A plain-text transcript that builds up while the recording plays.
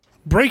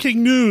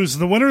Breaking news,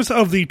 the winners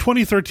of the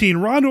 2013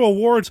 Rondo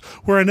Awards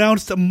were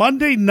announced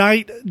Monday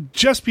night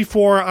just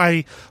before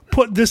I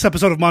put this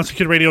episode of Monster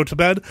Kid Radio to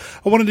bed.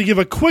 I wanted to give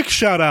a quick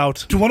shout out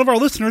to one of our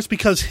listeners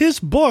because his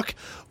book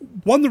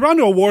won the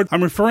Rondo Award.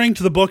 I'm referring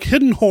to the book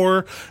Hidden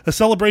Horror, a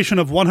celebration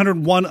of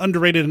 101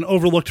 underrated and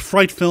overlooked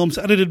fright films,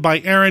 edited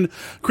by Aaron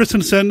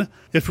Christensen.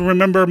 If you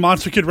remember,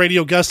 Monster Kid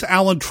Radio guest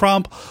Alan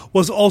Trump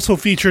was also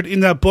featured in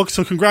that book,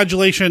 so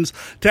congratulations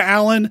to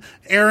Alan,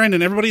 Aaron,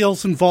 and everybody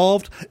else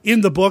involved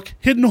in the book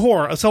Hidden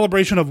Horror, a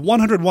celebration of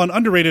 101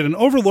 underrated and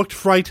overlooked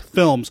fright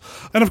films.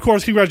 And of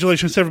course,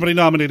 congratulations to everybody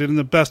nominated in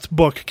the Best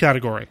Book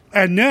category.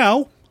 And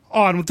now,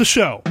 on with the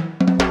show.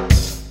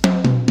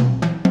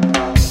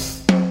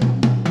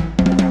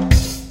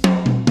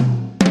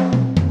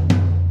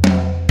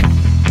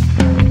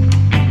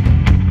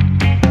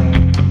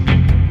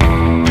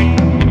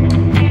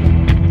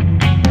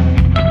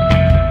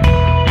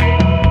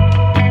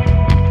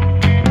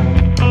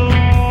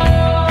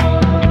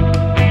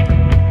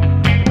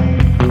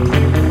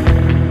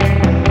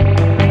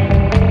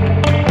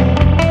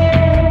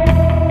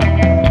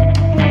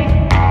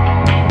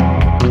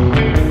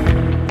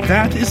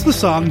 That is the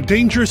song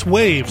Dangerous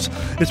Waves.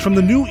 It's from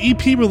the new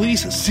EP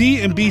release See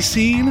and Be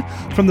Seen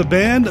from the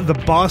band The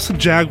Boss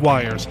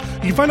Jaguars.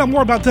 You can find out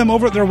more about them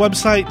over at their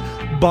website,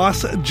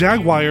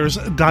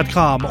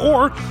 bossjaguars.com,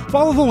 or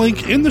follow the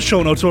link in the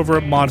show notes over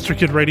at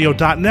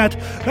monsterkidradio.net.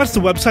 That's the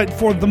website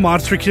for the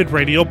Monster Kid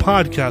Radio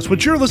podcast,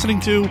 which you're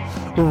listening to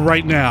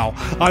right now.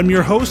 I'm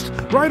your host,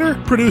 writer,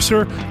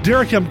 producer,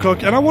 Derek M.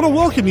 Cook, and I want to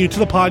welcome you to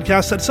the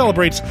podcast that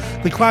celebrates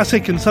the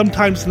classic and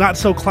sometimes not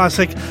so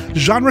classic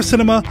genre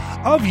cinema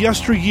of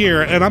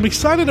yesteryear. And I'm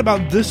excited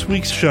about this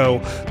week's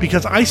show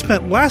because I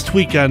spent last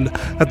weekend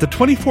at the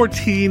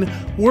 2014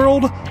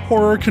 World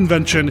Horror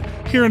Convention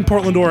here in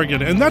Portland,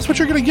 Oregon, and that's what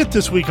you're going to get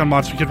this week on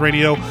Monster Kid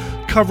Radio,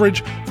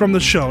 coverage from the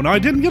show. Now, I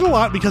didn't get a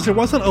lot because there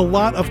wasn't a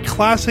lot of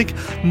classic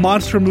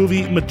monster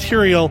movie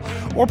material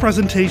or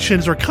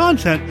presentations or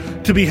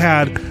content to be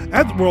had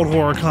at the World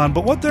Horror Con,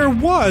 but what there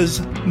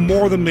was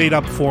more than made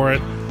up for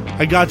it.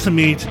 I got to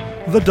meet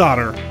the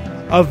daughter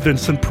of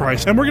Vincent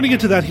Price, and we're going to get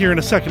to that here in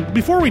a second.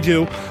 Before we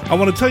do, I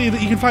want to tell you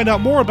that you can find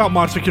out more about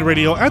Monster Kid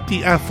Radio at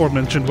the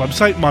aforementioned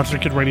website,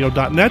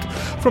 monsterkidradio.net.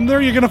 From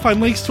there, you're going to find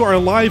links to our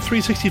Live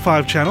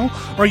 365 channel,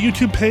 our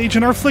YouTube page,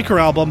 and our Flickr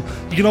album.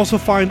 You can also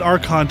find our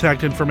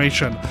contact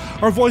information.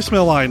 Our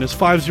voicemail line is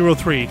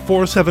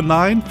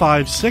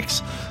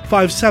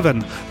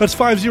 503-479-5657. That's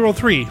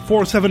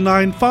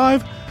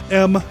 503-479-5657.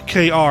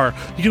 MKR.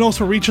 You can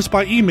also reach us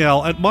by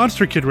email at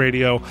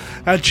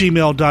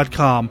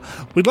monsterkidradio@gmail.com.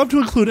 We'd love to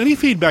include any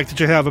feedback that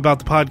you have about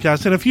the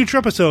podcast in a future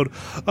episode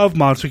of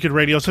Monster Kid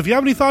Radio. So if you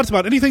have any thoughts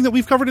about anything that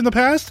we've covered in the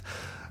past,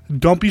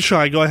 don't be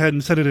shy. Go ahead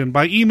and send it in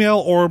by email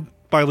or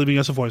by leaving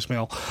us a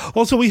voicemail.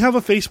 Also, we have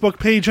a Facebook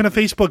page and a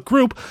Facebook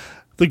group.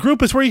 The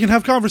group is where you can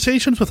have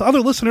conversations with other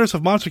listeners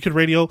of Monster Kid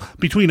Radio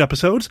between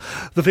episodes.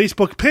 The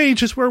Facebook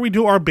page is where we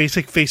do our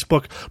basic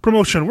Facebook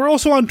promotion. We're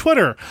also on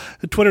Twitter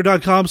at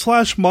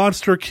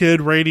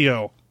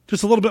twitter.com/MonsterKidRadio.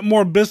 Just a little bit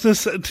more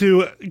business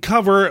to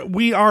cover.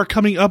 We are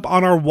coming up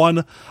on our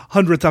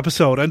 100th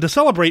episode, and to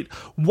celebrate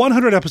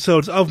 100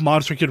 episodes of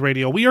Monster Kid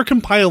Radio, we are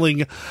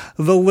compiling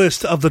the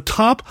list of the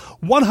top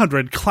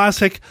 100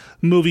 classic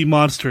movie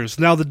monsters.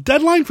 Now, the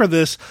deadline for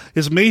this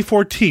is May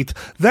 14th.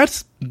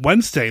 That's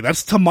Wednesday.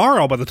 That's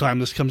tomorrow by the time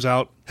this comes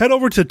out. Head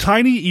over to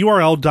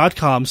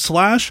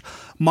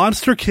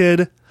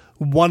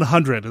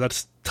tinyurl.com/MonsterKid100.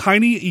 That's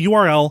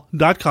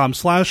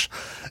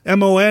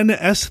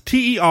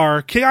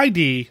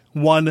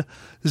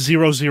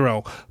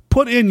tinyurl.com/MonsterKid100.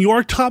 Put in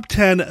your top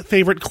 10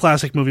 favorite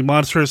classic movie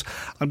monsters.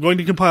 I'm going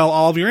to compile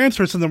all of your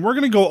answers, and then we're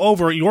going to go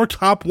over your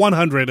top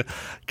 100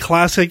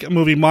 classic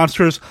movie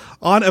monsters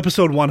on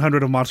episode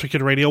 100 of Monster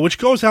Kid Radio, which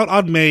goes out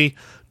on May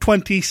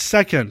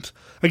 22nd.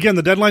 Again,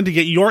 the deadline to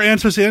get your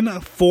answers in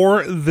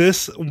for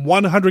this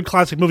 100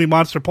 classic movie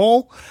monster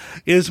poll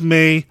is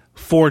May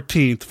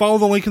 14th. Follow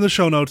the link in the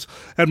show notes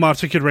at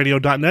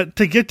monsterkidradio.net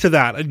to get to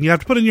that. And you have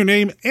to put in your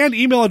name and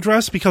email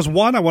address because,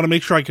 one, I want to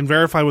make sure I can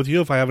verify with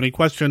you if I have any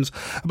questions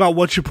about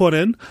what you put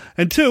in.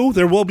 And two,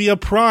 there will be a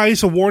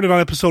prize awarded on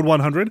episode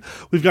 100.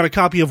 We've got a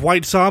copy of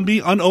White Zombie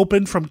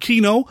unopened from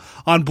Kino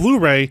on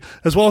Blu-ray,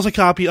 as well as a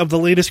copy of the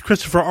latest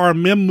Christopher R.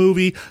 Mim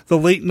movie, The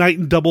Late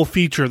Night Double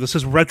Feature. This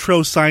is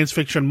retro science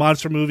fiction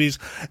monster movies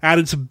at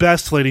its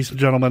best, ladies and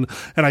gentlemen.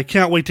 And I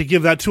can't wait to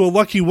give that to a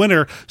lucky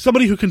winner,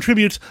 somebody who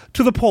contributes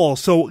to the poll.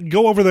 So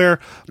go over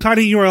there,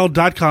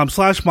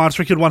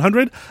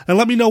 tinyurl.com/MonsterKid100, and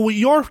let me know what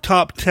your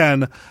top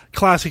 10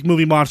 classic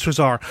movie monsters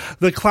are.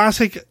 The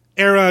classic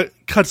era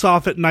cuts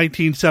off at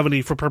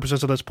 1970 for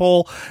purposes of this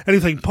poll.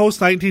 Anything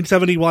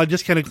post-1970, well, I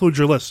just can't include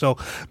your list. So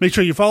make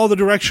sure you follow the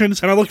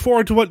directions, and I look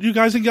forward to what you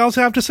guys and gals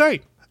have to say.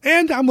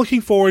 And I'm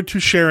looking forward to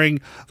sharing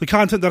the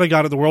content that I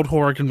got at the World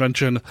Horror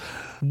Convention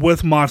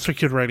with Monster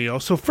Kid Radio.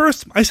 So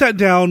first, I sat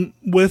down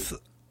with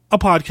a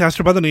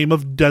podcaster by the name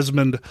of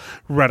Desmond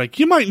Reddick.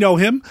 You might know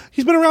him.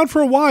 He's been around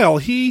for a while.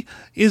 He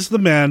is the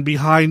man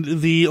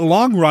behind the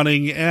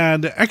long-running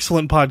and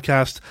excellent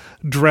podcast,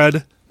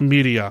 Dread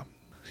Media.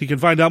 You can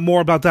find out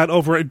more about that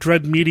over at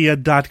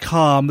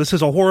dreadmedia.com. This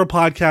is a horror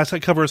podcast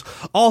that covers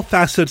all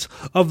facets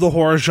of the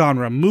horror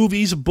genre.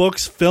 Movies,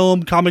 books,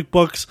 film, comic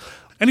books,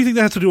 anything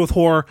that has to do with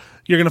horror,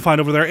 you're going to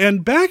find over there.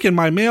 And back in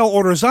my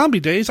mail-order zombie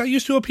days, I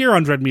used to appear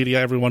on Dread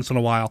Media every once in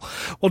a while.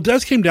 Well,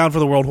 Des came down for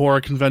the World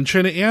Horror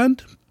Convention,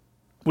 and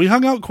we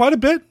hung out quite a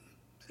bit,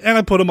 and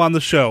I put him on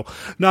the show.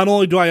 Not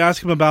only do I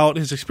ask him about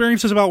his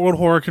experiences about World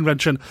Horror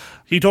Convention,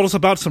 he told us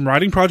about some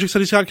writing projects that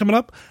he's got coming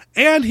up,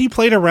 and he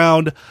played a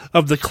round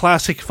of the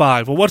Classic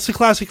Five. Well, what's the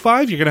Classic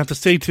Five? You're going to have to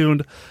stay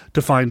tuned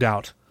to find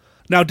out.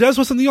 Now, Des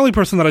wasn't the only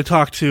person that I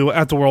talked to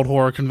at the World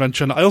Horror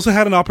Convention. I also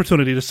had an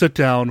opportunity to sit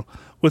down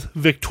with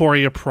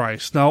Victoria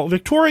Price. Now,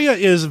 Victoria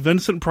is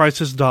Vincent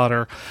Price's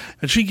daughter,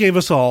 and she gave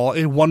us all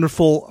a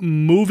wonderful,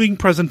 moving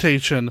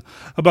presentation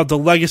about the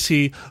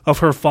legacy of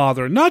her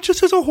father, not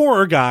just as a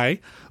horror guy,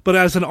 but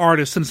as an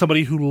artist and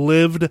somebody who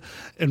lived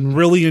and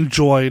really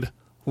enjoyed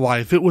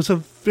life. It was a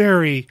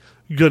very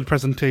good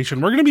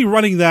presentation. We're going to be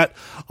running that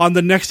on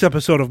the next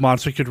episode of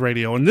Monster Kid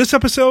Radio. In this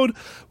episode,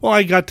 well,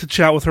 I got to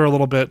chat with her a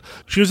little bit.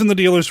 She was in the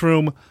dealer's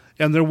room,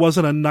 and there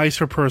wasn't a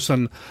nicer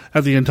person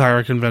at the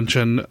entire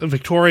convention.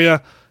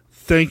 Victoria,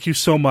 thank you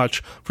so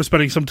much for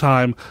spending some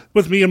time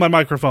with me and my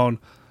microphone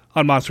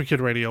on Monster Kid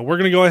Radio. We're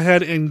going to go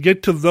ahead and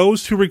get to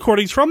those two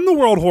recordings from the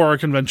World Horror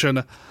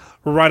Convention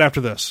right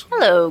after this.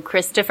 Hello,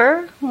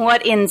 Christopher.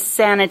 What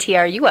insanity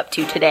are you up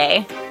to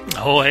today?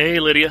 Oh, hey,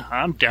 Lydia.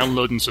 I'm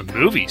downloading some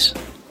movies.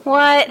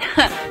 What?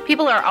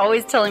 People are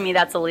always telling me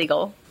that's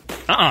illegal.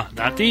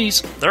 Not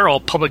these. They're all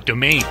public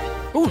domain.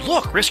 Oh,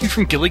 look, Rescue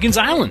from Gilligan's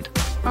Island.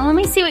 Well, let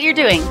me see what you're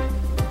doing.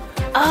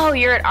 Oh,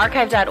 you're at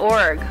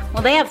archive.org.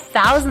 Well, they have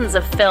thousands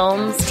of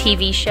films,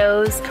 TV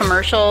shows,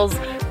 commercials,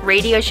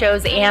 radio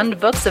shows, and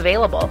books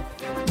available.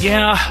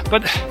 Yeah,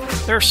 but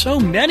there are so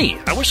many.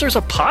 I wish there was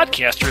a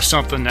podcast or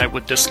something that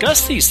would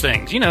discuss these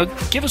things. You know,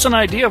 give us an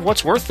idea of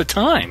what's worth the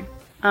time.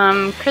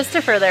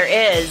 Christopher, there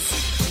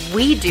is.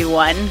 We do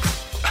one.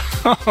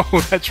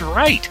 Oh, that's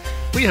right.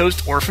 We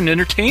host Orphan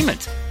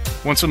Entertainment.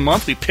 Once a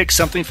month, we pick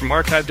something from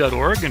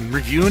archive.org and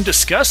review and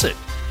discuss it.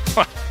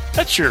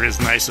 That sure is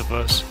nice of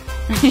us.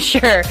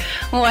 Sure.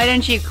 Why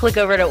don't you click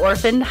over to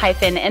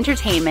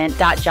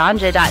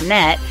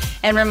orphan-entertainment.jonja.net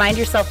and remind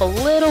yourself a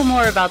little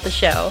more about the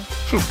show.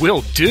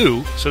 Will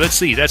do. So let's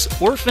see. That's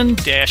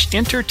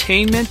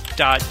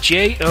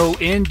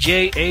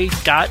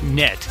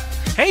orphan-entertainment.jonja.net.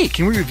 Hey,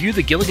 can we review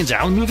the Gilligan's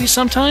Island movie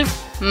sometime?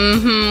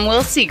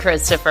 We'll see,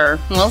 Christopher.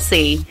 We'll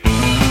see.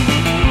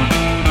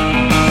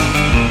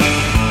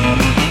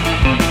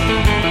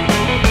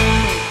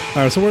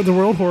 All right, so we're at the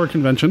World Horror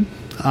Convention.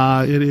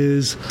 It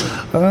is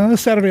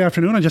Saturday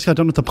afternoon. I just got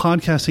done with the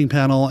podcasting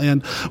panel,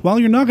 and while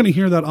you're not going to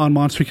hear that on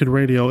Monster Kid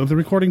Radio, if the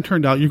recording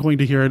turned out, you're going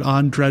to hear it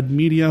on Dread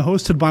Media,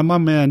 hosted by my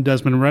man,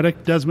 Desmond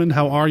Reddick. Desmond,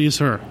 how are you,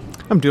 sir?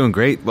 I'm doing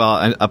great.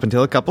 Well, up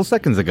until a couple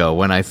seconds ago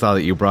when I saw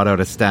that you brought out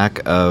a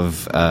stack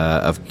of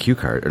cue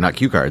cards, or not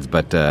cue cards,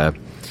 but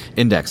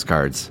index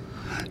cards.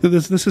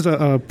 This is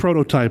a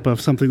prototype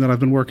of something that I've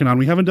been working on.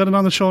 We haven't done it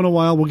on the show in a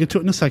while. We'll get to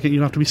it in a second. You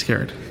don't have to be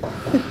scared.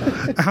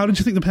 How did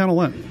you think the panel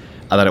went?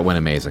 I thought it went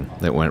amazing.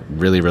 It went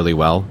really, really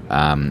well.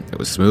 It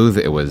was smooth.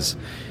 It was,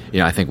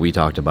 I think we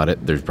talked about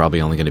it. There's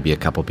probably only going to be a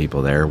couple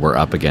people there. We're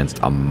up against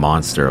a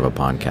monster of a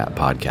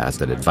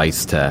podcast.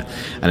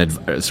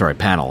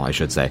 Panel, I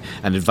should say.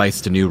 An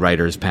Advice to New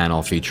Writers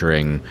panel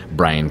featuring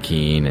Brian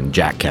Keene and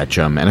Jack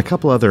Ketchum and a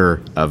couple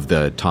other of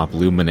the top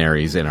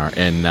luminaries in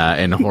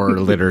horror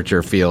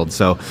literature field.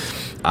 So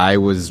I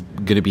was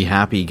going to be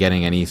happy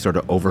getting any sort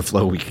of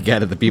overflow we could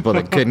get of the people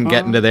that couldn't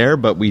get into there,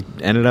 but we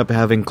ended up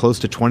having close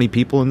to 20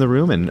 people in the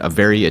room and a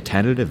very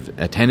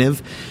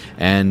attentive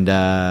and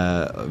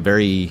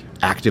very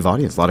active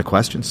audience. A lot of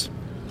questions.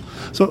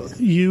 So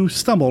you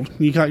stumbled.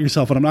 You got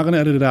yourself, and I'm not going to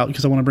edit it out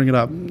because I want to bring it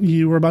up.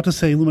 You were about to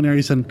say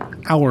luminaries in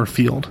our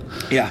field.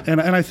 Yeah.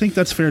 And I think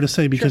that's fair to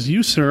say because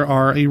you, sir,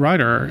 are a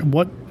writer.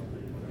 What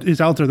is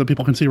out there that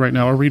people can see right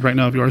now or read right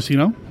now of yours, you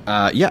know?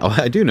 Yeah,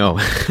 I do know.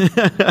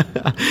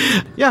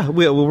 Yeah,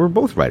 we're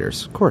both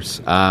writers, of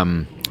course.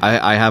 I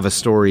have a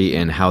story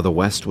in How the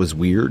West Was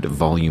Weird,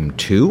 Volume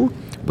 2,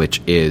 which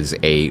is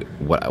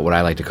what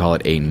I like to call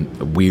it a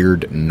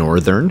weird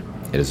northern.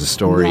 It is a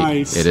story.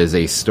 Nice. It is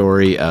a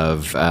story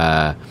of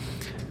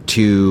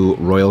two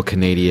Royal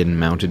Canadian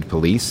Mounted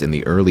Police in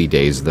the early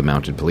days of the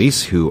Mounted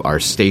Police who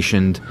are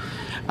stationed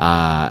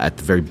at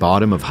the very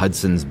bottom of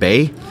Hudson's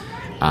Bay.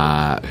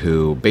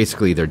 Who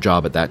basically their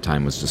job at that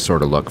time was to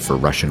sort of look for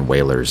Russian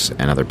whalers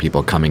and other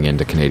people coming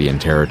into Canadian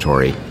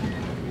territory.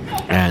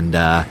 And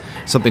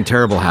something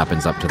terrible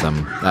happens up to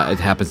them. It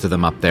happens to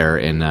them up there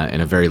in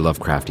a very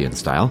Lovecraftian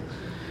style.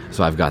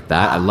 So I've got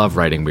that. I love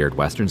writing weird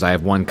westerns. I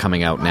have one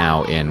coming out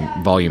now in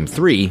Volume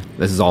 3.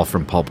 This is all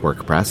from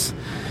Pulpwork Press.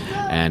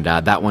 And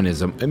that one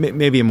is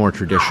maybe a more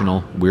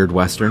traditional weird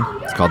western.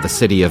 It's called The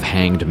City of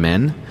Hanged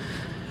Men.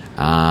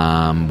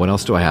 What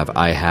else do I have?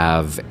 I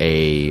have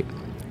a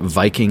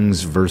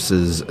Vikings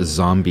versus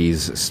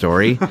Zombies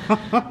story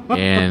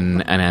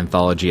in an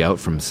anthology out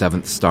from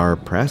Seventh Star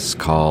Press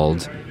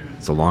called,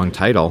 it's a long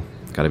title,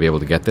 got to be able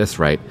to get this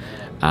right,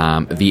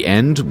 The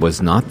End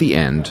Was Not the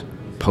End,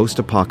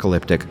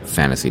 Post-Apocalyptic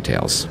Fantasy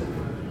Tales.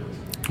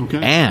 Okay.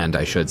 And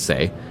I should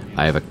say,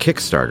 I have a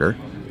Kickstarter.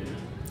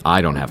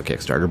 I don't have a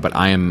Kickstarter, but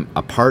I am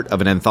a part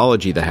of an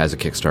anthology that has a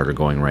Kickstarter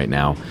going right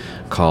now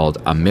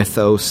called A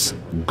Mythos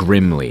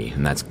Grimly,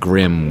 and that's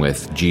Grim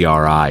with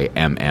Grimmly.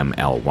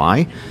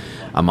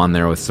 I'm on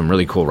there with some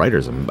really cool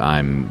writers.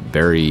 I'm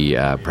very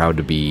proud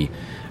to be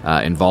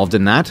involved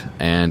in that,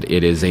 and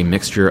it is a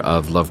mixture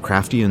of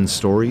Lovecraftian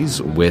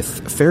stories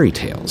with fairy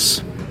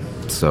tales.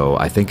 So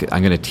I think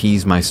I'm going to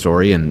tease my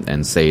story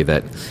and say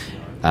that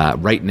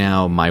right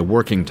now, my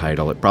working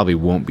title, it probably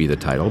won't be the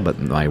title, but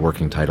my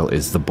working title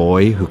is The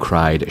Boy Who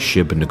Cried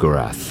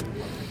Shib-Niggurath.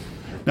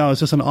 Now,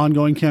 is this an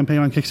ongoing campaign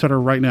on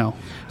Kickstarter right now?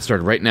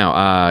 Started right now.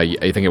 I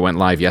think it went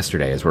live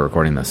yesterday as we're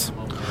recording this.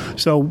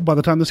 So by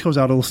the time this goes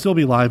out, it'll still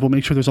be live. We'll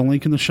make sure there's a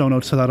link in the show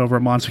notes to that over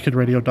at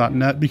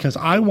monsterkidradio.net, because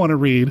I want to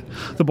read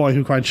The Boy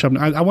Who Cried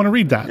Shib-Niggurath. I want to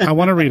read that. I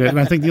want to read it. And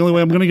I think the only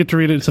way I'm going to get to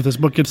read it is if this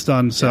book gets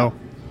done. So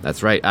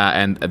That's right.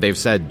 And they've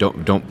said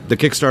don't. The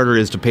Kickstarter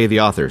is to pay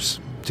the authors,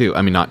 too.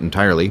 I mean, not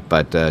entirely,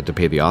 but to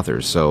pay the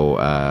authors.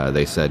 So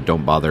they said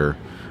don't bother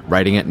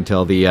writing it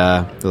until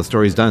the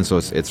story's done. So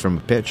it's from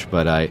a pitch,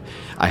 but I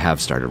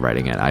have started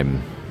writing it.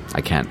 I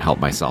can't help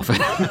myself.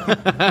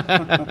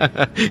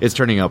 It's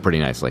turning out pretty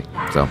nicely.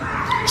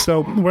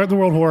 So we're at the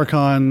World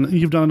HorrorCon.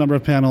 You've done a number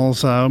of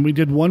panels. We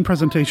did one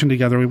presentation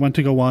together. We went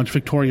to go watch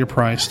Victoria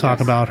Price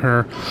talk about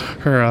her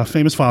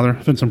famous father,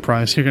 Vincent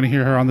Price. You're going to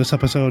hear her on this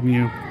episode, and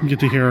you get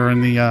to hear her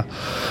in the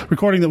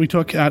recording that we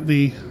took at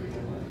the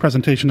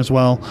presentation as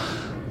well.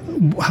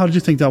 How did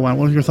you think that went?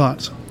 What are your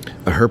thoughts?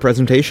 Her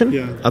presentation?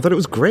 Yeah. I thought it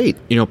was great.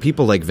 You know,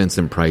 people like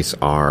Vincent Price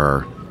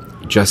are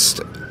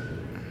just...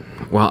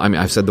 Well, I mean,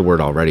 I've said the word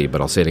already,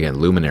 but I'll say it again.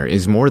 Luminary.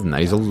 He's more than that.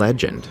 He's a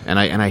legend. And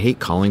I hate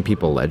calling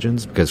people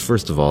legends because,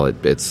 first of all,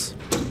 it's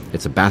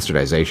a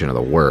bastardization of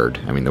the word.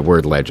 I mean, the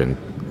word legend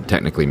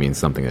technically means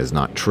something that is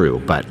not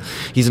true, but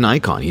he's an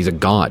icon. He's a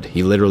god.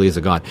 He literally is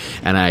a god.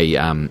 And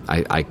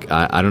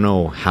I don't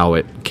know how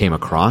it came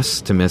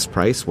across to Miss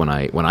Price when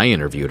I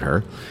interviewed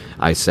her.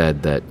 I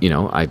said that, you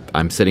know,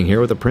 I'm sitting here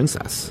with a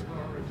princess.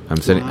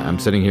 I'm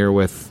sitting here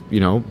with, you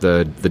know,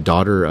 the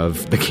daughter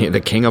of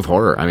the king of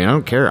horror. I mean, I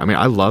don't care. I mean,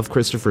 I love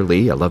Christopher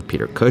Lee. I love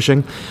Peter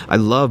Cushing. I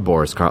love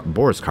Boris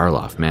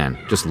Karloff. Man,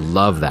 just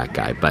love that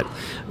guy. But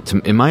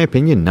in my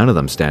opinion, none of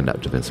them stand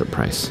up to Vincent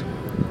Price.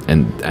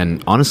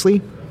 And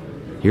honestly,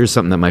 here's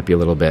something that might be a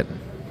little bit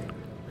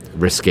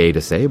risque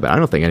to say, but I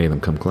don't think any of them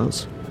come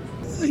close.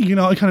 You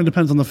know, it kind of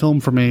depends on the film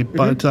for me.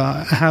 But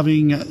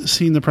having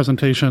seen the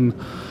presentation,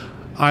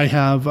 I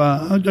have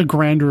a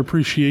grander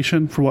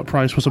appreciation for what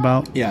Price was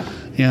about. Yeah.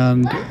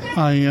 And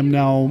I am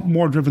now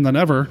more driven than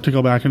ever to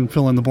go back and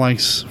fill in the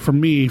blanks for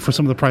me for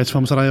some of the Price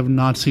films that I have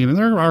not seen. And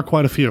there are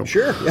quite a few.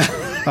 Sure.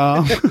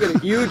 A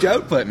huge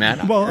output,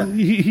 man. Well,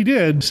 he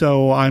did.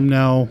 So I'm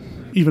now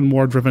even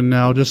more driven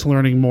now, just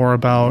learning more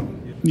about,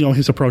 you know,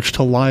 his approach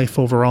to life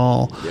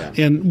overall.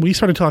 Yeah. And we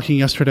started talking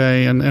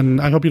yesterday, and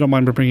I hope you don't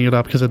mind me bringing it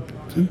up because it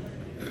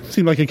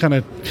seemed like it kind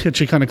of hit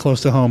you kind of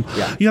close to home.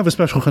 Yeah. You have a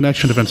special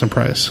connection to Vincent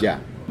Price. Yeah.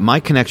 My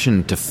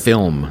connection to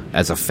film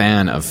as a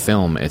fan of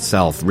film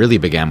itself really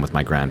began with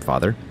my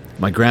grandfather.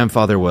 My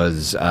grandfather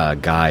was a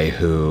guy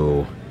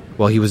who,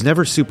 well, he was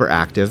never super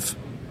active.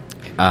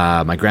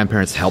 My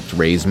grandparents helped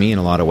raise me in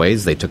a lot of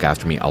ways. They took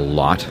after me a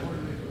lot,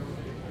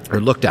 or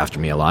looked after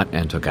me a lot,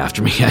 and took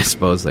after me, I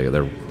suppose.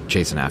 They're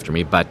chasing after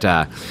me. But,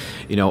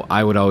 you know,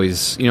 I would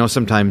always, you know,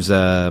 sometimes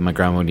my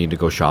grandma would need to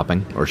go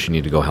shopping, or she'd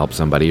need to go help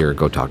somebody or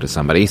go talk to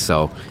somebody.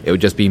 So it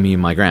would just be me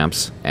and my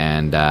gramps.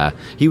 And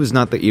he was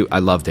not that I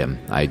loved him.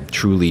 I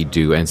truly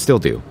do, and still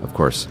do, of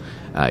course.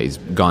 He's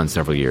gone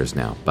several years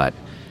now. But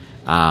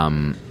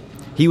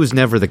he was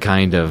never the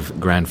kind of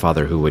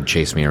grandfather who would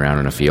chase me around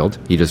in a field.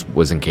 He just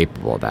was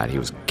incapable of that. He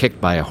was kicked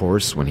by a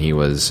horse when he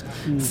was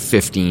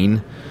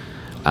 15,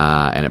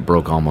 and it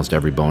broke almost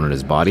every bone in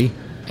his body.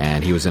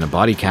 And he was in a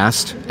body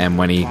cast, and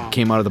when he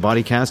came out of the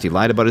body cast, he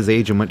lied about his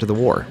age and went to the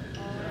war.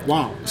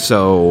 Wow.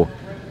 So,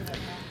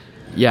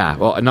 yeah,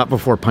 well, not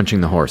before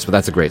punching the horse, but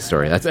that's a great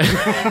story. That's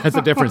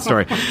a different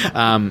story.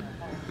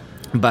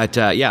 But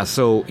yeah,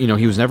 so, you know,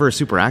 he was never a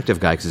super active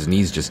guy because his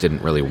knees just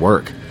didn't really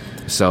work.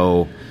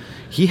 So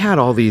he had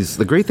all these...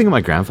 The great thing of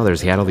my grandfather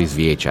is he had all these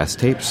VHS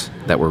tapes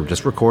that were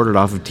just recorded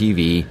off of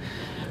TV,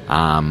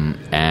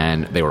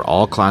 and they were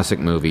all classic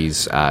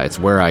movies. It's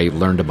where I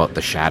learned about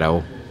The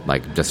Shadow,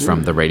 like just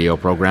from the radio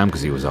program,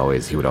 because he would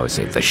always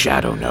say, "The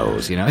Shadow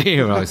knows," you know. He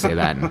would always say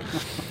that,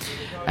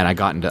 and I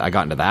got into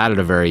that at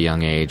a very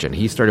young age. And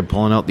he started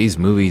pulling out these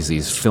movies,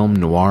 these film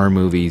noir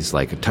movies.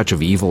 Like A Touch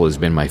of Evil has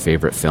been my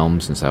favorite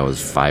film since I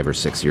was 5 or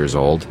 6 years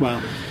old.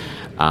 Wow.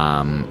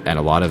 And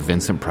a lot of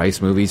Vincent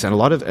Price movies, and a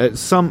lot of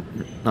some,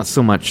 not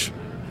so much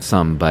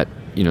some, but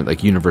you know,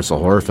 like Universal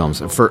horror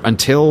films.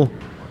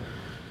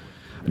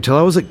 Until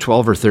I was like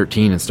 12 or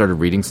 13 and started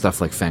reading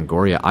stuff like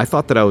Fangoria, I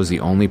thought that I was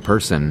the only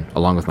person,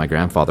 along with my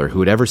grandfather, who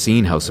had ever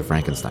seen House of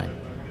Frankenstein.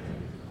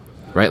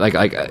 Right? Like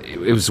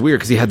it was weird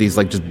because he had these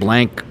like just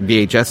blank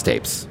VHS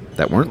tapes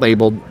that weren't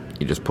labeled,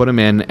 You just put them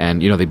in,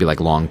 and they'd be like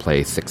long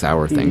play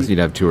 6-hour things. You'd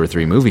have 2 or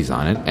 3 movies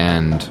on it,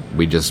 and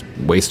we'd just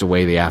waste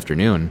away the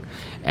afternoon.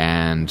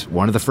 And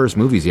one of the first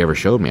movies he ever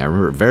showed me, I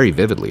remember it very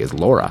vividly, is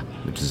Laura,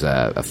 which is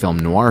a film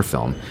noir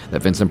film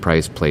that Vincent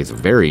Price plays a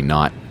very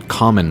not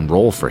common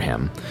role for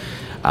him.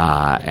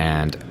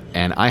 And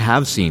I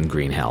have seen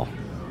Green Hell.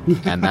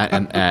 And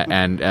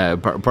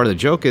that part of the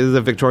joke is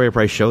that Victoria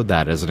Price showed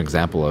that as an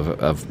example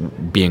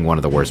of being one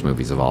of the worst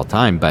movies of all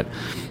time. But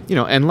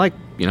I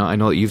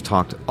know that you've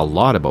talked a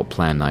lot about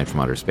Plan 9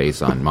 from Outer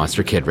Space on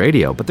Monster Kid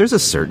Radio, but there's a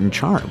certain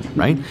charm,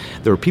 right?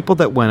 There were people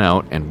that went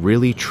out and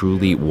really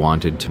truly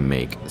wanted to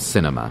make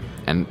cinema,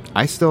 and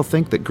I still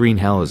think that Green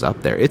Hell is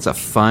up there. It's a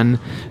fun,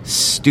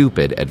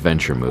 stupid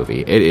adventure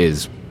movie. It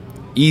is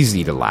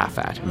easy to laugh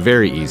at,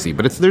 very easy,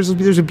 but there's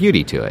a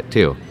beauty to it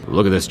too.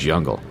 Look at this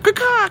jungle.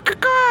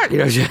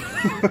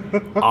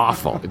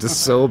 Awful. It's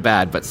just so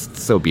bad, but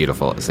so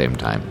beautiful at the same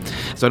time.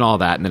 So, and all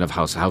that, and then of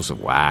House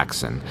of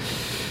Wax and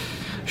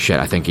shit.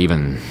 I think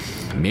even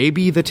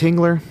maybe The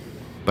Tingler,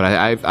 but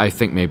I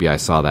think maybe I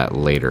saw that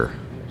later.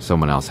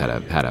 Someone else had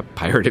a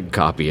pirated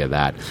copy of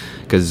that,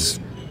 because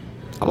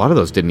a lot of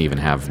those didn't even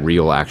have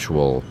real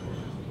actual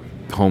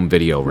home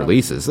video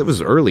releases. It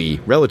was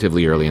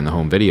relatively early in the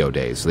home video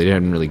days, so they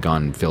hadn't really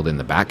filled in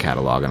the back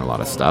catalog on a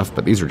lot of stuff,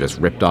 but these were just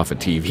ripped off of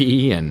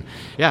TV. And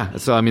yeah,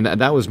 so I mean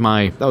that was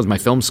my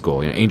film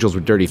school. Angels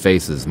with Dirty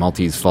Faces,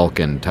 Maltese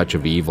Falcon, Touch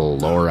of Evil,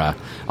 Laura,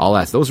 all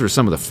that. Those were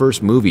some of the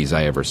first movies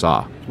I ever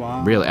saw.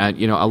 Wow. Really, and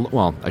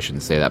well, I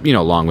shouldn't say that,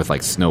 along with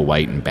like Snow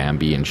White and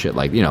Bambi and shit,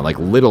 like like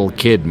little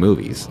kid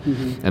movies.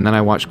 And then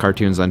I watched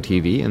cartoons on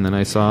TV, and then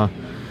I saw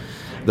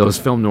those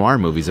film noir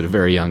movies at a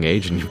very young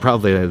age, and you're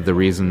probably the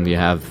reason you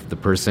have the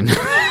person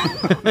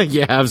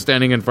you have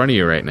standing in front of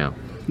you right now.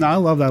 No, I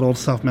love that old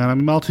stuff, man. I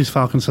mean, Maltese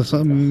Falcon's just an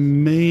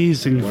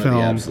amazing film. One of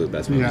the absolute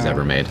best movies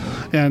ever made.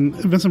 And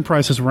Vincent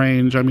Price's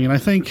range, I mean, I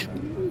think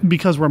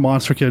because we're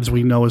monster kids,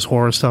 we know his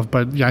horror stuff,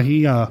 but yeah,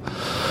 he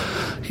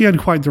had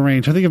quite the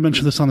range. I think I've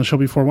mentioned this on the show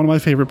before. One of my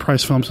favorite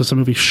Price films is the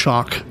movie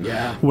Shock,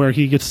 where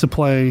he gets to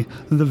play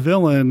the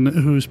villain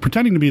who's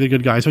pretending to be the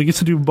good guy. So he gets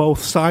to do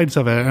both sides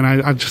of it, and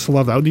I just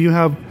love that. Do you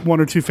have 1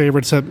 or 2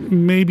 favorites that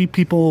maybe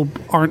people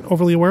aren't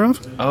overly aware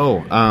of?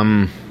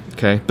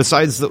 Okay.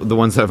 Besides the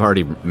ones that I've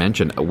already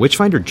mentioned,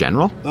 Witchfinder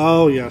General?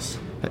 Oh, yes.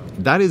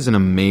 That is an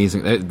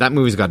amazing... That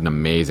movie's got an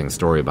amazing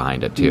story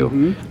behind it,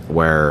 too,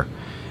 where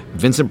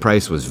Vincent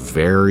Price was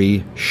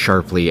very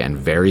sharply and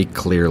very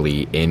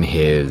clearly in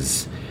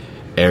his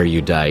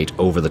erudite,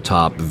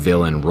 over-the-top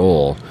villain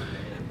role.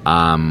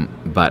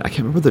 But I can't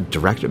remember the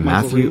director.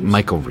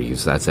 Michael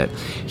Reeves, that's it.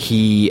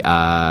 He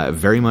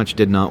very much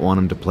did not want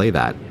him to play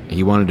that.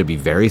 He wanted to be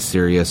very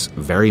serious,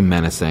 very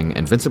menacing,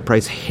 and Vincent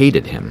Price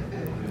hated him.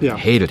 Yeah,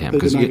 hated him. They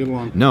did not get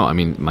along. No, I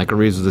mean, Michael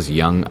Reeves was this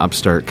young,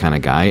 upstart kind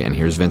of guy, and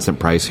here's Vincent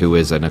Price, who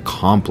is an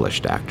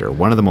accomplished actor,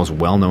 one of the most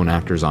well-known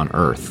actors on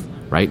earth,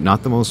 right?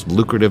 Not the most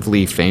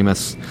lucratively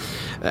famous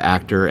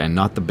actor and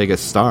not the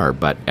biggest star,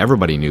 but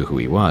everybody knew who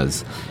he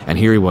was. And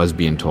here he was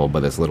being told by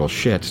this little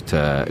shit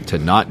to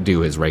not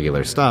do his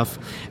regular stuff.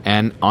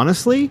 And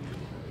honestly,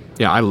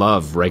 I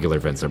love regular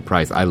Vincent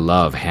Price. I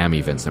love hammy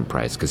Vincent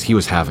Price because he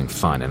was having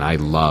fun, and I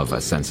love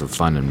a sense of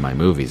fun in my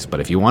movies. But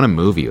if you want a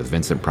movie with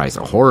Vincent Price,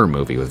 a horror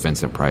movie with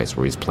Vincent Price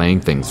where he's playing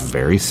things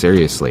very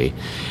seriously,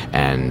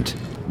 and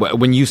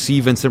when you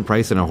see Vincent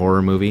Price in a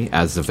horror movie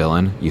as the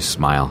villain, you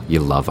smile, you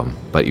love him.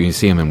 But when you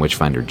see him in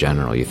Witchfinder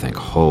General, you think,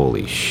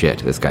 holy shit,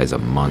 this guy's a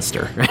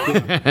monster.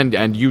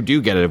 and you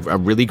do get a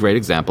really great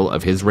example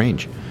of his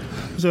range.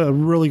 There's a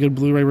really good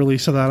Blu-ray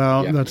release of that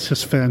out. Yeah. That's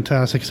just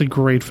fantastic. It's a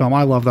great film.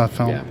 I love that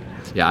film.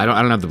 Yeah, I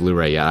don't have the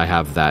Blu-ray yet. I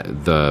have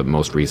the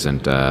most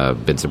recent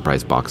Vincent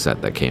Price box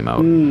set that came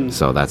out.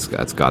 So that's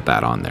got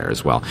that on there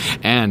as well.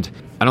 And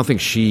I don't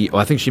think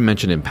I think she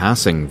mentioned in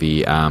passing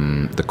the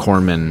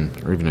Corman,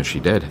 or even if she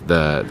did,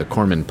 the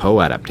Corman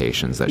Poe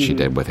adaptations that she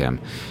did with him,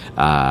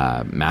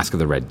 Mask of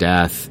the Red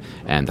Death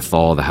and the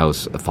Fall of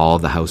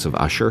the House of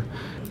Usher.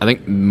 I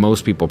think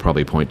most people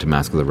probably point to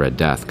Mask of the Red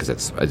Death because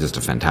it's just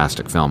a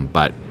fantastic film,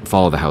 but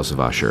Fall of the House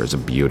of Usher is a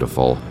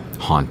beautiful,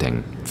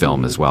 haunting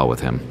film as well with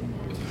him.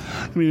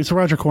 I mean, it's a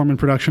Roger Corman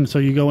production, so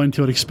you go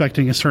into it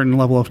expecting a certain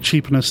level of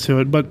cheapness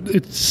to it, but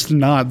it's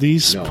not.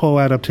 These Poe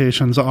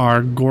adaptations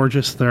are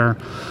gorgeous. They're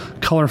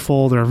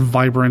colorful. They're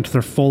vibrant.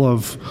 They're full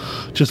of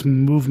just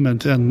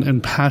movement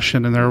and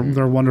passion, and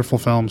they're wonderful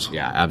films.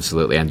 Yeah,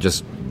 absolutely. And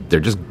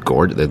they're just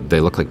gorgeous. They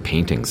look like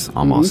paintings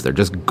almost. They're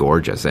just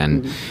gorgeous.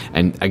 And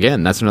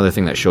again, that's another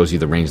thing that shows you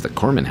the range that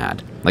Corman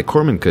had. Like,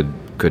 Corman could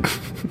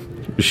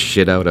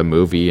shit out a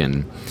movie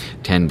in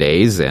 10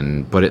 days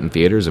and put it in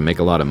theaters and make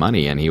a lot of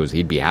money, and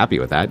he'd be happy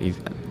with that. In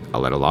a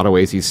lot of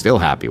ways, he's still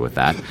happy with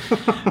that.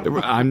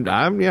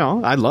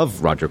 I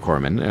love Roger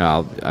Corman.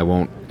 I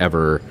won't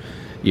ever,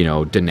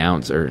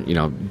 denounce or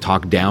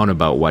talk down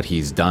about what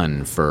he's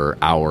done for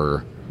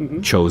our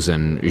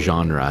chosen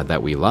genre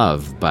that we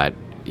love, but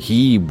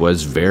he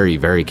was very,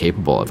 very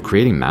capable of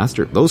creating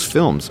those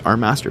films are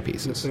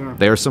masterpieces. Yes,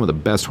 they are some of the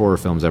best horror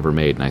films ever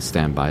made, and I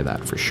stand by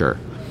that for sure.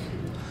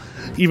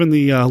 Even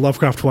the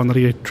Lovecraft one that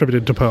he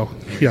attributed to Poe.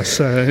 Yes,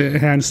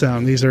 hands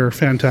down. These are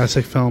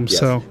fantastic films. Yes.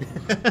 So,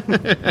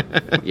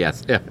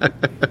 Yes. Yeah.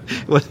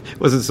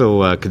 Wasn't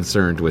so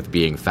concerned with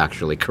being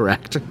factually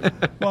correct.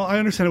 well, I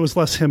understand it was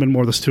less him and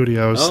more the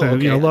studios. Oh,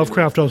 And, okay.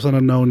 Lovecraft wasn't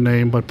a known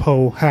name, but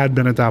Poe had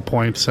been at that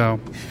point. So,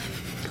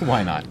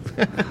 Why not?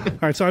 all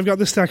right. So I've got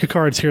this stack of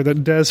cards here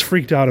that Des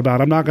freaked out about.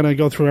 I'm not going to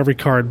go through every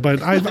card,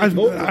 but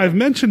I've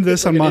mentioned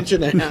this on An inch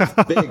and a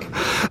half big.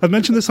 I've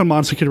mentioned this on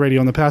Monster Kid Radio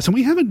in the past, and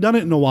we haven't done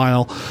it in a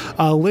while.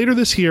 Later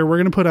this year, we're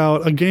going to put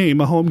out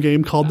a home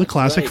game called the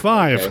Classic right.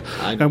 Five, Okay.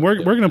 I know and we're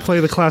it. going to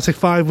play the Classic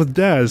Five with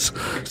Des.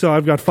 So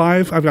I've got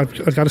five. I've got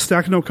a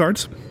stack of note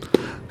cards.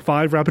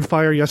 5 rapid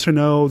fire, yes or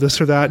no, this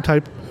or that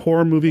type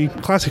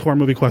classic horror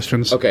movie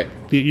questions. Okay.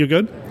 You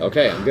good?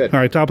 Okay, I'm good. All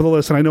right, top of the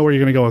list, and I know where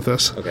you're going to go with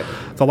this. Okay.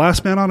 The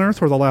Last Man on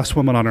Earth or The Last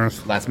Woman on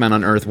Earth? Last Man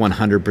on Earth,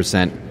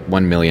 100%,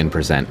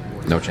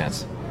 1,000,000%. No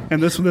chance.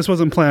 And this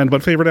wasn't planned,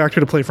 but favorite actor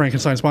to play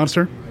Frankenstein's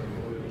monster?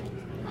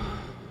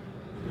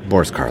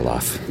 Boris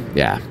Karloff.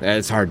 Yeah,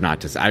 it's hard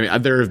not to say. I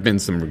mean, there have been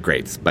some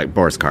greats, but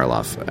Boris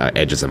Karloff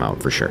edges him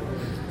out for sure.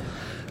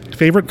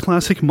 Favorite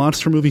classic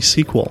monster movie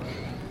sequel?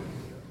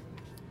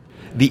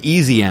 The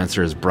easy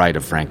answer is Bride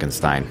of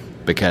Frankenstein,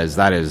 because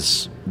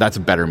that's a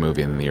better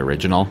movie than the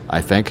original,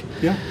 I think.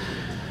 Yeah.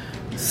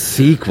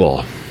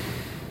 Sequel.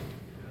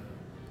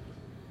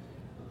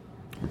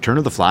 Return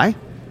of the Fly?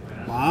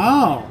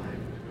 Wow.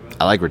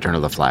 I like Return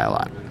of the Fly a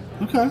lot.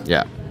 Okay.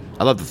 Yeah.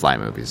 I love the Fly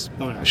movies.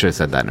 Oh, yeah. I should have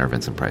said that in our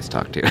Vincent Price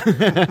talk, too.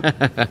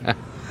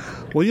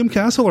 William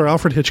Castle or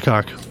Alfred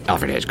Hitchcock?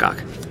 Alfred Hitchcock.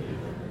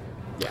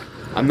 Yeah.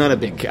 I'm not a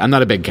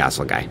big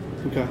Castle guy.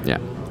 Okay. Yeah.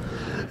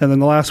 And then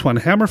the last one,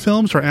 Hammer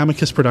Films or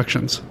Amicus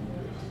Productions?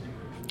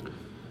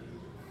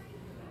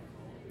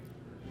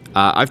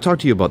 I've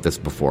talked to you about this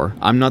before.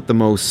 I'm not the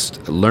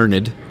most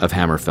learned of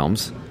Hammer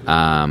films,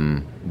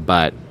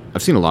 but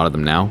I've seen a lot of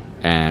them now,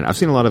 and I've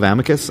seen a lot of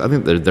Amicus. I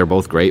think they're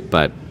both great,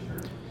 but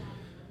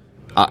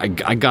I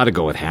got to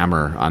go with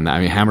Hammer on that. I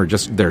mean, Hammer,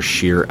 just their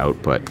sheer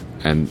output,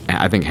 and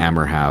I think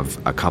Hammer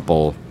have a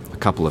couple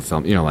of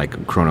films, like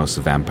Captain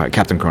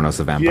Kronos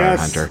the Vampire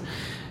Hunter,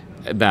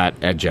 that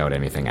edge out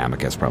anything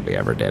Amicus probably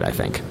ever did, I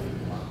think.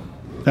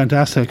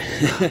 Fantastic.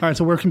 All right,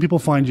 so where can people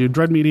find you?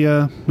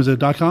 Dreadmedia, was it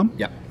 .com?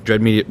 Yeah.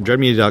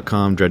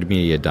 Dreadmedia.com,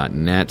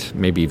 dreadmedia.net,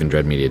 maybe even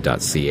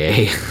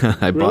dreadmedia.ca.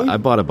 I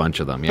bought a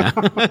bunch of them, yeah.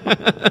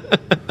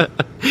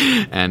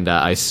 And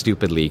I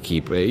stupidly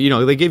keep,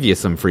 they give you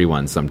some free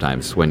ones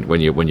sometimes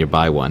when you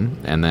buy one.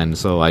 And then,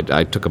 so I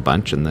took a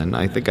bunch, and then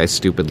I think I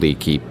stupidly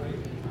keep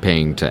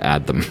paying to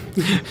add them.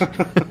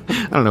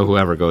 I don't know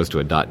whoever goes to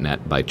a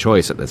 .net by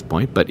choice at this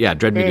point, but yeah,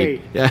 Dread Media.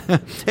 Hey. Yeah.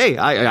 Hey,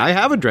 I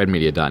have a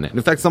dreadmedia.net.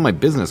 In fact, it's on my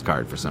business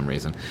card for some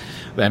reason.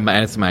 And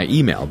it's my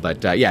email,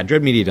 but yeah,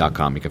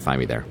 dreadmedia.com, you can find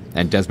me there.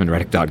 And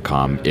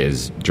DesmondReddick.com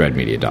is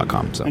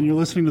dreadmedia.com. So. And you're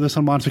listening to this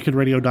on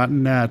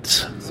monsterkidradio.net.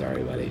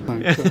 Sorry, buddy.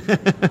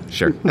 Right,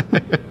 Sure.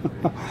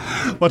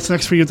 What's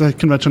next for you at the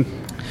convention?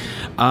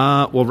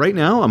 Well, right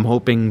now I'm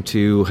hoping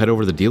to head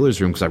over to the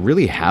dealer's room because I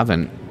really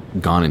haven't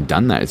gone and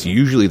done that. It's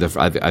usually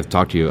I've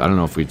talked to you, I don't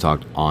know if we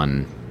talked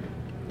on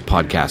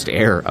podcast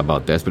air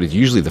about this, but it's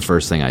usually the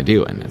first thing I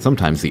do, and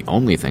sometimes the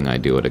only thing I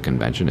do at a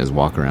convention is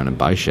walk around and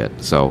buy shit.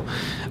 So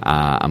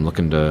I'm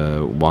looking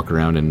to walk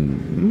around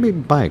and maybe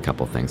buy a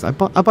couple things. I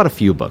bought a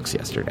few books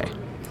yesterday.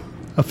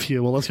 A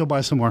few. Well, let's go buy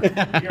some more.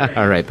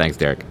 All right, thanks,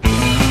 Derek.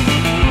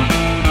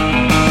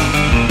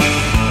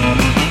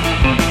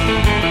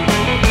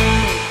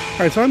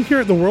 All right, so I'm here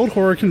at the World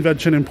Horror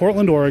Convention in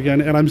Portland, Oregon,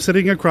 and I'm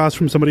sitting across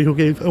from somebody who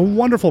gave a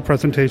wonderful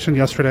presentation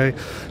yesterday,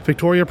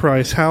 Victoria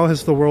Price. How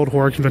has the World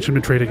Horror Convention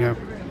been treating you?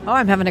 Oh,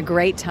 I'm having a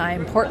great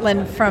time.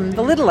 Portland, from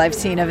the little I've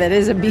seen of it,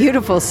 is a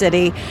beautiful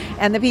city,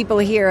 and the people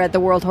here at the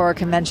World Horror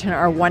Convention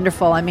are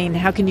wonderful. I mean,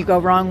 how can you go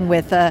wrong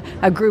with a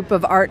group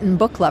of art and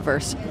book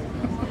lovers?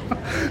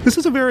 This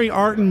is a very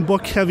art and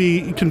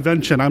book-heavy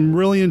convention. I'm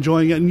really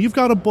enjoying it, and you've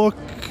got a book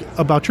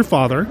about your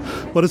father.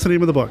 What is the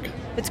name of the book?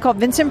 It's called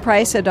Vincent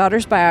Price, A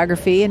Daughter's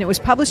Biography, and it was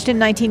published in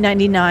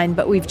 1999,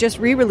 but we've just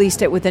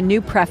re-released it with a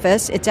new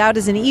preface. It's out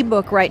as an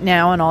ebook right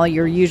now on all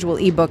your usual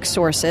ebook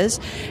sources,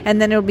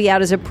 and then it'll be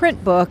out as a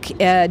print book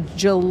late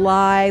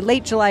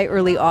July,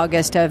 early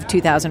August of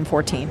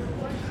 2014.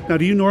 Now,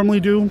 do you normally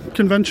do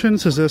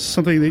conventions? Is this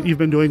something that you've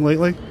been doing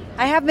lately?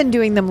 I have been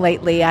doing them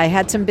lately. I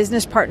had some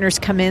business partners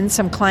come in,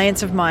 some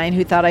clients of mine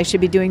who thought I should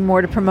be doing more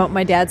to promote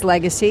my dad's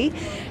legacy.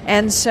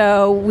 And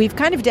so we've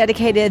kind of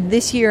dedicated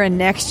this year and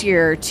next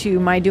year to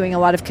my doing a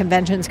lot of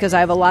conventions because I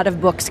have a lot of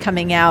books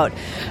coming out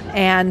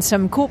and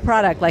some cool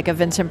product like a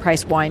Vincent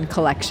Price wine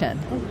collection.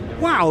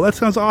 Wow, that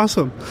sounds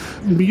awesome.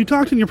 You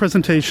talked in your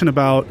presentation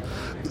about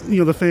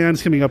the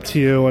fans coming up to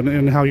you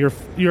and how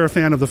you're a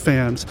fan of the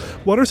fans.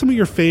 What are some of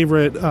your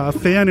favorite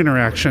fan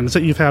interactions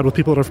that you've had with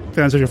people that are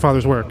fans of your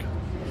father's work?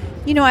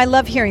 I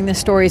love hearing the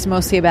stories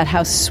mostly about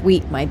how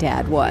sweet my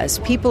dad was.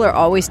 People are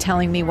always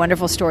telling me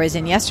wonderful stories,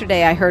 and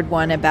yesterday I heard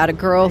one about a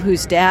girl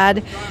whose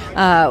dad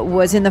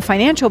was in the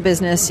financial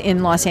business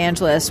in Los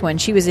Angeles when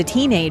she was a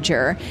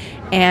teenager,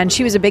 And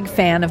she was a big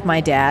fan of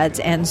my dad's,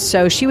 and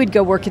so she would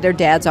go work at her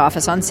dad's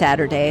office on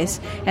Saturdays.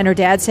 And her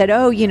dad said,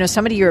 "Oh,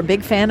 somebody you're a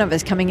big fan of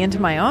is coming into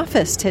my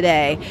office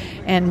today."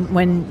 And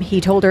when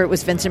he told her it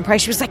was Vincent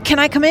Price, she was like, "Can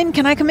I come in?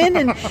 Can I come in?"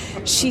 And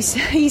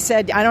he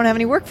said, "I don't have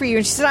any work for you."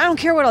 And she said, "I don't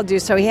care what I'll do."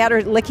 So he had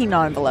her licking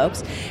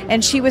envelopes.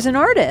 And she was an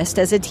artist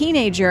as a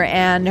teenager,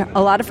 and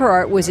a lot of her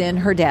art was in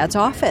her dad's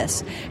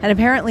office. And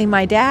apparently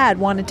my dad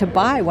wanted to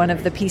buy one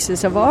of the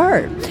pieces of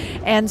art.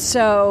 And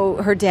so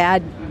her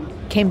dad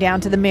came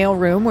down to the mail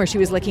room where she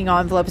was licking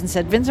envelopes and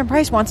said, "Vincent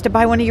Price wants to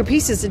buy one of your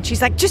pieces." And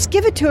she's like, "Just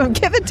give it to him,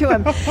 give it to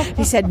him."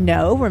 He said,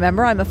 "No,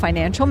 remember, I'm a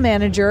financial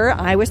manager.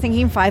 I was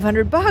thinking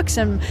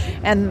 $500.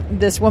 And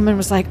this woman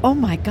was like, "Oh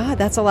my God,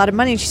 that's a lot of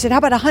money." And she said, "How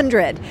about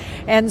 100?"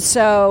 And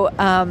so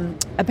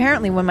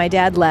apparently when my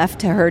dad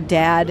left, her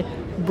dad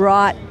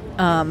brought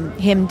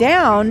him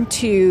down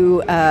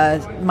to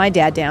my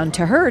dad down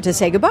to her to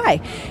say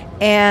goodbye.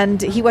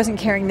 And he wasn't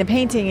carrying the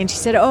painting. And she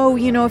said, "Oh,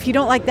 if you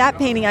don't like that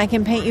painting, I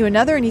can paint you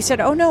another." And he said,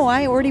 "Oh, no,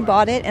 I already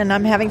bought it, and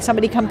I'm having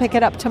somebody come pick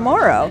it up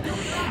tomorrow."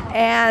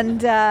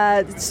 And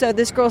so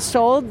this girl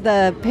sold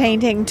the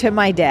painting to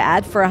my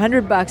dad for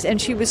 $100,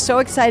 and she was so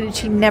excited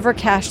she never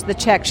cashed the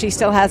check. She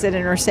still has it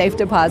in her safe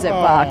deposit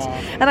box.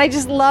 And I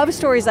just love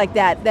stories like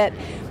that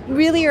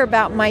really are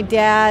about my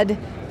dad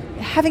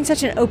having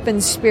such an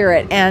open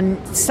spirit, and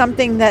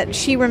something that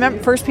she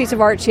remembered, first piece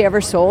of art she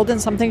ever sold,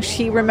 and something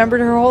she remembered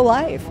her whole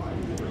life.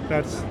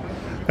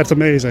 That's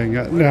amazing.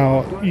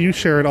 Now, you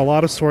shared a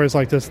lot of stories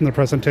like this in the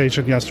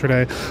presentation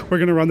yesterday. We're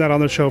going to run that on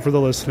the show for the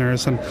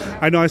listeners. And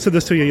I know I said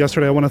this to you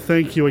yesterday. I want to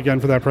thank you again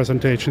for that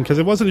presentation, because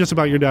it wasn't just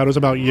about your dad, it was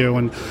about you,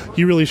 and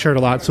you really shared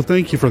a lot. So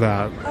thank you for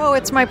that. Oh,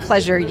 it's my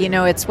pleasure.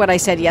 It's what I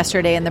said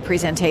yesterday in the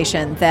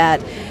presentation,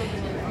 that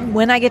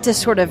when I get to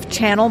sort of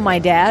channel my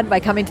dad by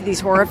coming to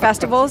these horror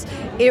festivals,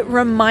 it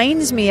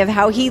reminds me of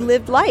how he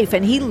lived life.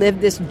 And he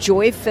lived this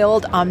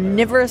joy-filled,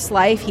 omnivorous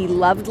life. He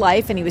loved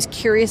life, and he was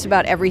curious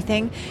about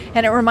everything.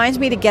 And it reminds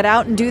me to get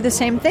out and do the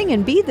same thing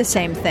and be the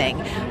same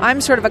thing.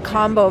 I'm sort of a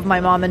combo of my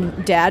mom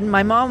and dad.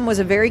 My mom was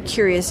a very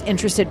curious,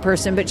 interested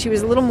person, but she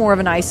was a little more of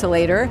an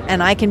isolator,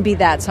 and I can be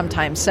that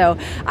sometimes. So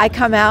I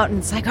come out, and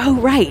it's like, oh,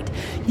 right,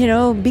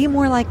 be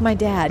more like my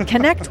dad.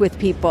 Connect with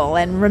people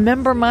and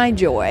remember my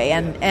joy,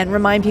 and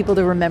remind people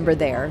to remember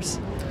theirs.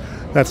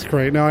 That's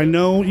great. Now, I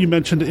know you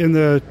mentioned in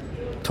the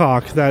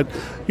talk that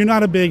you're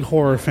not a big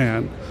horror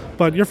fan,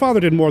 but your father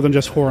did more than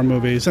just horror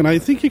movies, and I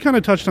think you kind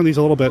of touched on these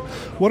a little bit.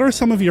 What are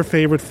some of your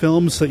favorite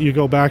films that you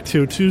go back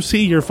to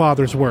see your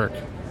father's work?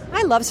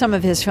 I love some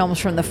of his films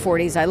from the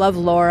 40s. I love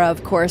Laura,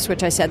 of course,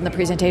 which I said in the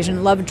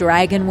presentation. Love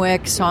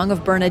Dragonwyck, Song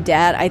of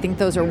Bernadette. I think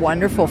those are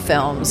wonderful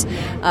films,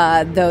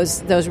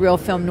 those real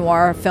film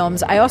noir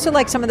films. I also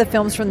like some of the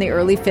films from the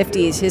early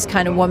 50s. His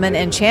Kind of Woman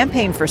and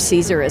Champagne for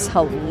Caesar is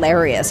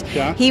hilarious.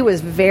 Yeah. He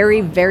was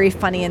very, very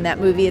funny in that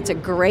movie. It's a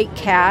great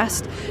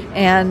cast,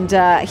 and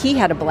he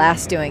had a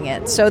blast doing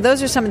it. So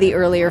those are some of the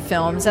earlier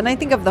films. And I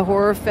think of the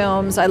horror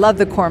films. I love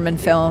the Corman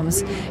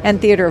films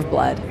and Theater of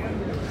Blood.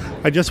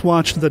 I just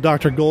watched the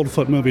Dr.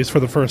 Goldfoot movies for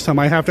the first time.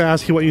 I have to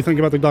ask you what you think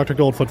about the Dr.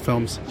 Goldfoot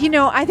films.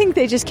 I think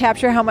they just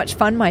capture how much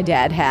fun my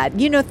dad had.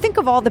 Think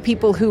of all the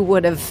people who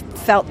would have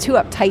felt too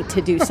uptight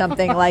to do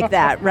something like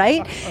that,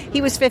 right? He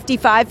was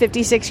 55,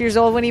 56 years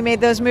old when he made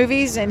those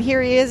movies, and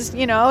here he is,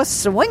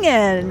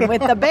 swinging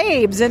with the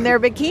babes in their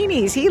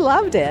bikinis. He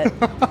loved it.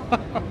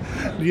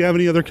 Do you have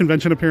any other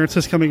convention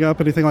appearances coming up,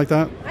 anything like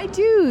that? I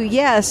do,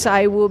 yes.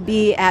 I will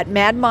be at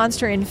Mad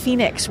Monster in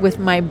Phoenix with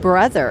my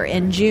brother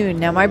in June.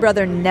 Now, my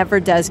brother never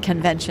does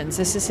conventions.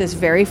 This is his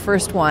very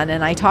first one,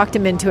 and I talked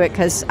him into it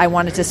because I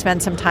wanted to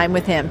spend some time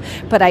with him.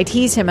 But I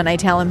tease him and I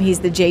tell him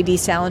he's the J.D.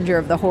 Salinger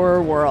of the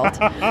horror world.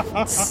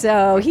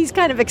 So he's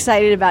kind of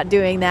excited about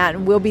doing that,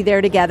 and we'll be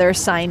there together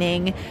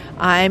signing.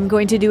 I'm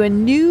going to do a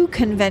new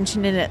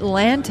convention in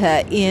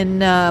Atlanta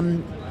in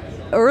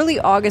early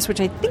August, which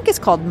I think is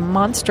called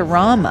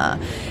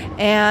Monsterama.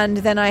 And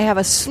then I have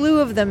a slew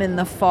of them in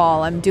the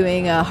fall. I'm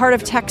doing Heart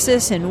of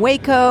Texas in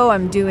Waco.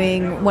 I'm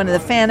doing one of the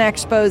fan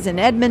expos in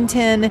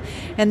Edmonton.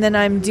 And then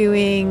I'm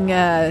doing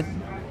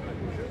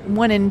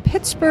one in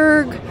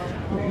Pittsburgh,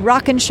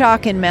 Rock and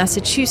Shock in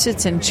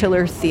Massachusetts, and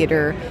Chiller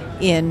Theater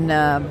in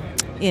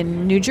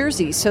New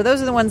Jersey. So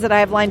those are the ones that I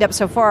have lined up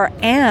so far,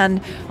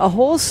 and a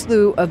whole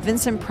slew of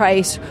Vincent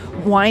Price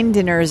wine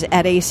dinners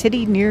at a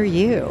city near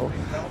you.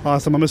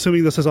 Awesome. I'm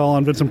assuming this is all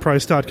on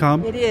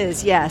VincentPrice.com? It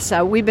is, yes.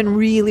 We've been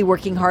really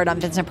working hard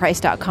on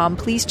VincentPrice.com.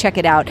 Please check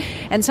it out.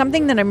 And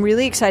something that I'm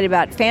really excited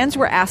about, fans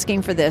were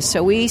asking for this,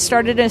 so we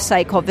started a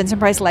site called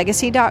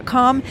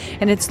VincentPriceLegacy.com,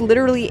 and it's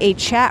literally a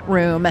chat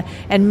room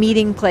and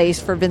meeting place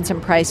for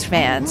Vincent Price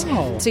fans.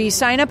 Oh. So you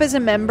sign up as a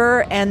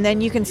member, and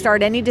then you can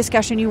start any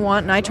discussion you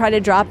want, and I try to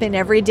drop in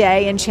every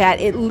day and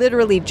chat. It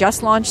literally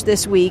just launched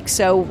this week,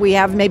 so we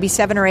have maybe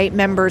 7 or 8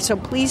 members, so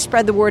please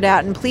spread the word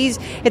out, and please,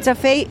 it's a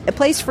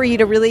place for you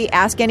to really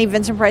ask any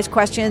Vincent Price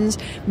questions,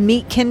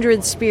 meet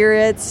kindred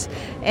spirits,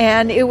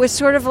 and it was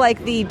sort of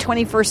like the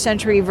 21st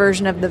century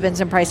version of the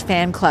Vincent Price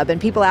fan club,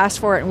 and people asked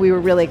for it, and we were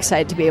really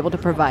excited to be able to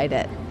provide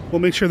it. We'll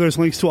make sure there's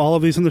links to all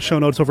of these in the show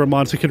notes over at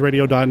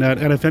monsterkidradio.net.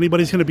 And if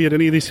anybody's going to be at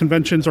any of these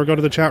conventions or go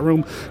to the chat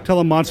room, tell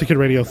them Monster Kid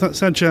Radio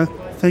sent you.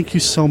 Thank you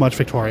so much,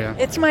 Victoria.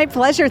 It's my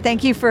pleasure.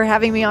 Thank you for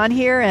having me on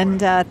here, and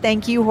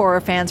thank you,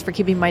 horror fans, for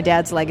keeping my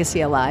dad's legacy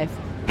alive.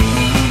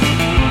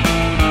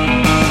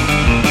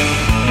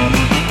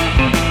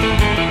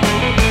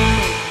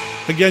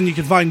 Again, you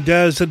can find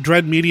Des at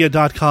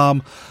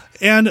dreadmedia.com.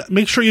 And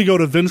make sure you go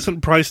to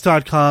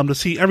VincentPrice.com to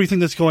see everything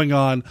that's going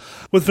on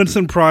with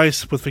Vincent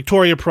Price, with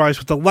Victoria Price,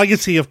 with the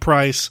legacy of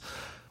Price.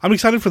 I'm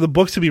excited for the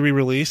books to be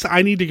re-released.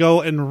 I need to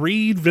go and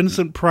read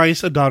Vincent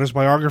Price, A Daughter's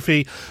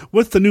Biography,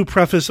 with the new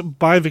preface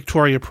by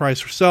Victoria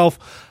Price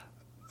herself.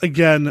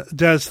 Again,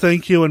 Des,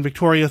 thank you, and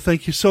Victoria,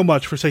 thank you so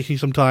much for taking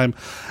some time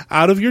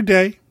out of your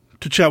day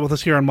to chat with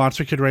us here on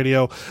Monster Kid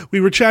Radio.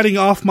 We were chatting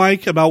off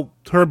mic about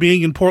her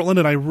being in Portland,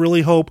 and I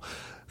really hope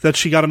that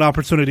she got an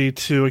opportunity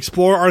to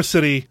explore our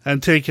city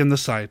and take in the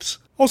sights.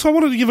 Also, I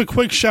wanted to give a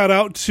quick shout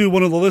out to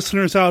one of the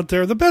listeners out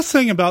there. The best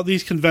thing about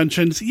these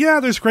conventions, yeah,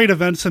 there's great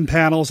events and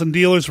panels and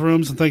dealers'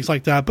 rooms and things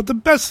like that, but the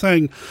best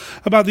thing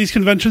about these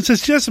conventions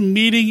is just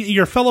meeting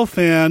your fellow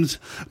fans,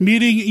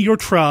 meeting your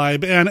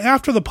tribe. And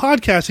after the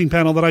podcasting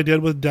panel that I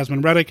did with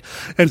Desmond Reddick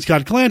and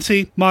Scott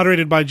Clancy,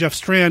 moderated by Jeff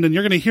Strand, and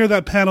you're going to hear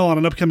that panel on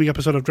an upcoming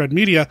episode of Dread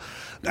Media,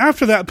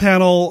 after that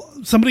panel,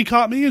 somebody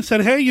caught me and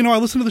said, hey, I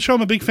listen to the show,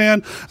 I'm a big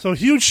fan. So a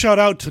huge shout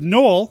out to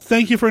Noel.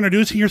 Thank you for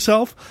introducing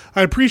yourself.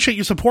 I appreciate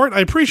your support.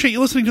 I appreciate you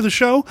listening to the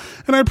show,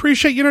 and I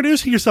appreciate you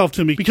introducing yourself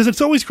to me, because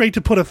it's always great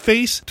to put a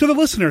face to the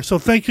listener. So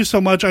thank you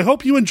so much. I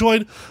hope you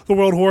enjoyed the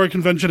World Horror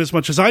Convention as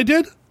much as I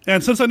did.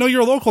 And since I know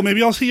you're local,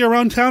 maybe I'll see you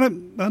around town at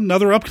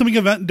another upcoming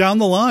event down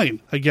the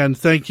line. Again,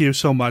 thank you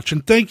so much.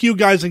 And thank you,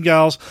 guys and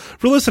gals,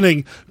 for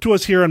listening to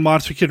us here on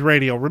Monster Kid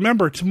Radio.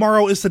 Remember,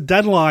 tomorrow is the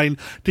deadline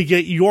to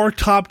get your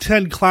top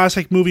 10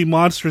 classic movie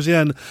monsters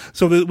in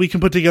so that we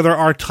can put together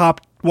our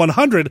top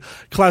 100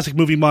 classic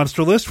movie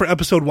monster list for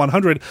episode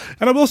 100.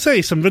 And I will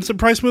say, some Vincent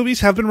Price movies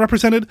have been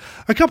represented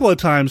a couple of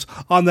times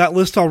on that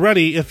list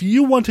already. If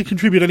you want to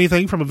contribute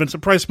anything from a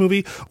Vincent Price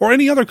movie or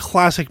any other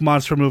classic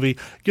monster movie,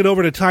 get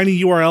over to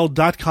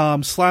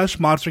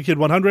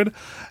tinyurl.com/monsterkid100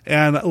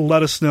 and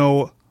let us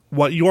know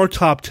what your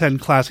top 10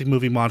 classic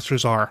movie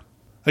monsters are.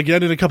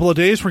 Again, in a couple of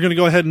days, we're going to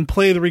go ahead and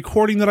play the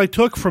recording that I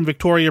took from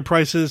Victoria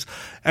Price's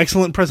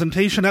excellent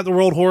presentation at the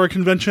World Horror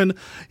Convention.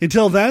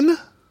 Until then,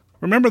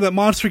 remember that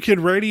Monster Kid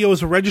Radio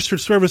is a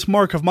registered service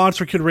mark of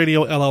Monster Kid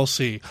Radio,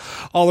 LLC.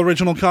 All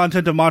original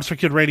content of Monster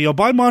Kid Radio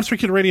by Monster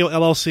Kid Radio,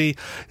 LLC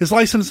is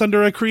licensed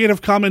under a Creative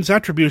Commons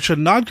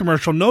Attribution,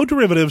 Non-Commercial, No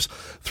Derivatives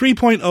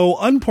 3.0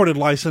 Unported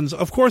license.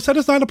 Of course, that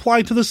does not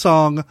apply to the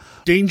song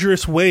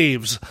Dangerous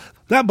Waves.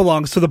 That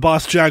belongs to the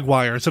Boss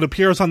Jaguars. It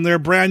appears on their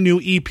brand new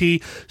EP,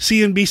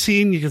 See and Be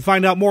Seen. You can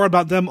find out more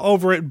about them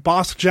over at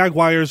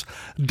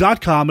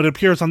bossjaguars.com. It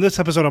appears on this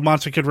episode of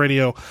Monster Kid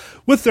Radio.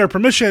 With their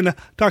permission,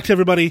 talk to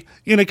everybody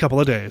in a couple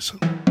of days.